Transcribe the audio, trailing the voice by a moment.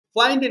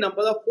Find the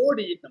number of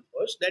 4-digit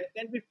numbers that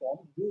can be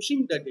formed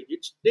using the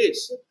digits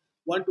this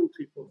 1, 2,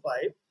 3, 4,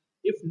 5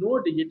 if no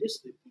digit is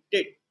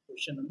repeated.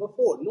 Question number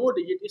 4, no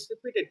digit is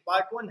repeated,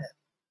 part 1 है।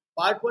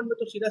 Part 1 में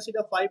तो सीधा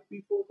सीधा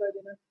 5p4 कर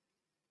देना,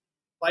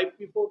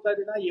 5p4 कर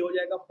देना, ये हो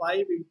जाएगा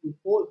 5 इंटू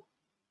 4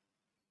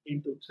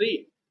 इंटू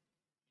 3,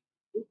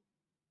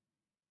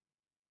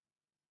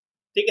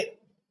 ठीक है,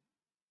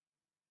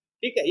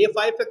 ठीक है। ये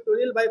 5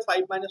 factorial by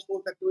 5 minus 4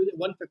 factorial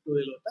 1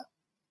 factorial होता है।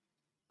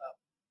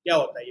 क्या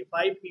होता है ये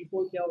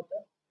 5p4 क्या होता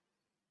है,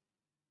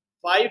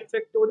 5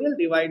 फैक्टोरियल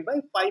डिवाइड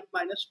बाई 5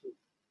 माइनस 2,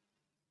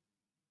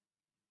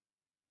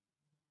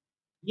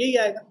 यही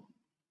आएगा,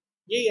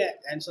 यही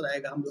आंसर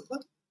आएगा हम लोग का।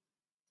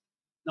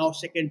 Now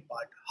second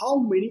part, how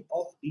many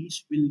of these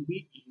will be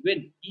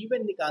even,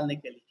 even निकालने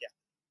के लिए क्या,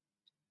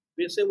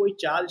 फिर से वही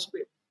 4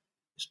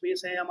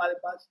 स्पेस है हमारे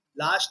पास,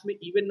 लास्ट में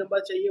इवन नंबर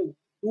चाहिए,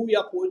 2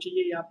 या 4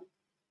 चाहिए,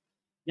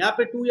 यहाँ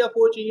पे 2 या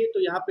 4 चाहिए, तो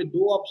यहाँ पे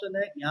 2 ऑप्शन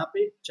है, यहाँ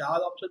पे 4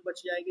 ऑप्शन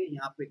बच जाएंगे,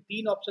 यहाँ पे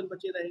 3 ऑप्शन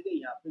बचे रहेंगे,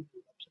 यहाँ पे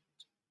 2 ऑप्शन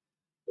बचे।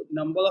 तो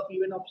number of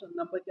even option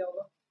number क्या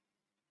होगा,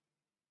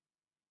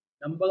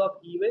 number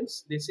of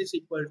events this is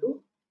equal to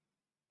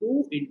 2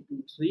 into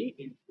 3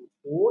 into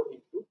 4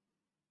 into,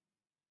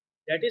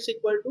 that is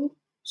equal to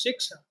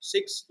 6,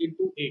 6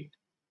 into 8,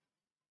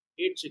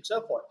 8 6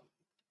 are 40.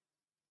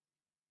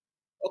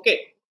 Okay.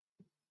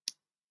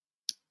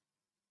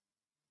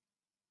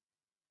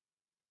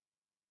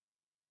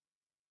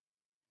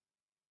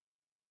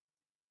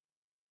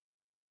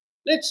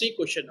 Let's see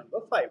question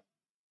number 5.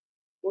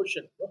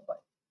 Question number 5.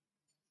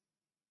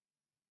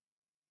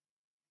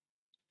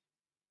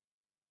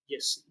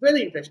 Yes,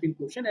 very interesting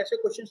question.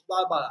 ऐसे questions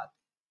बार बार आते हैं।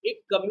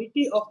 एक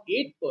committee of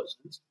 8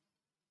 persons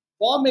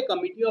form a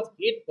committee of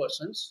 8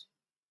 persons.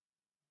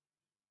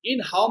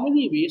 In how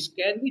many ways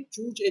can we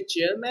choose a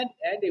chairman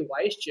and a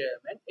vice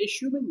chairman,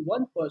 assuming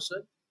one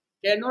person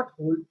cannot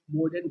hold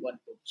more than one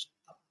position?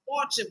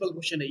 बहुत simple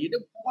question है ये,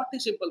 बहुत ही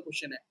simple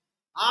question है।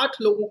 8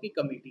 लोगों की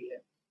committee है,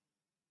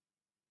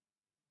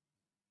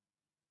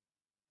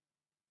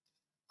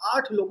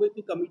 8 लोगों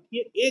की कमेटी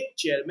है, एक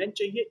चेयरमैन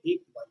चाहिए,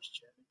 एक वाइस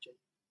चेयरमैन चाहिए,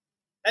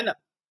 है ना।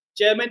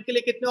 चेयरमैन के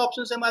लिए कितने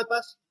ऑप्शन है हमारे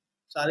पास,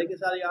 सारे के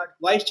सारे 8।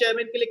 वाइस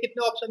चेयरमैन के लिए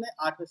कितने ऑप्शन है,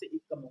 8 में से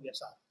 1 कम हो गया,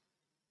 7।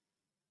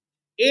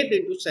 8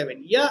 into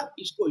 7, या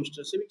इसको इस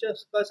तरह से भी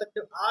कर सकते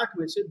हो, 8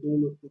 में से 2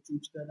 लोग को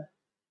चूज करना है,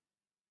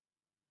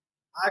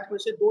 8 में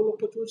से 2 लोग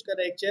को चूज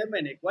करना है, एक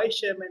चेयरमैन एक वाइस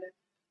चेयरमैन है।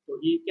 तो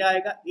ये क्या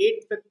आएगा,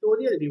 8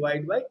 factorial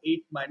divide by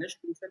 8 minus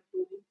 2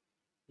 factorial,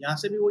 यहाँ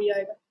से भी वही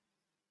आएगा,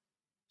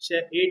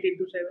 8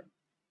 into 7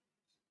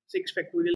 6 फैक्टोरियल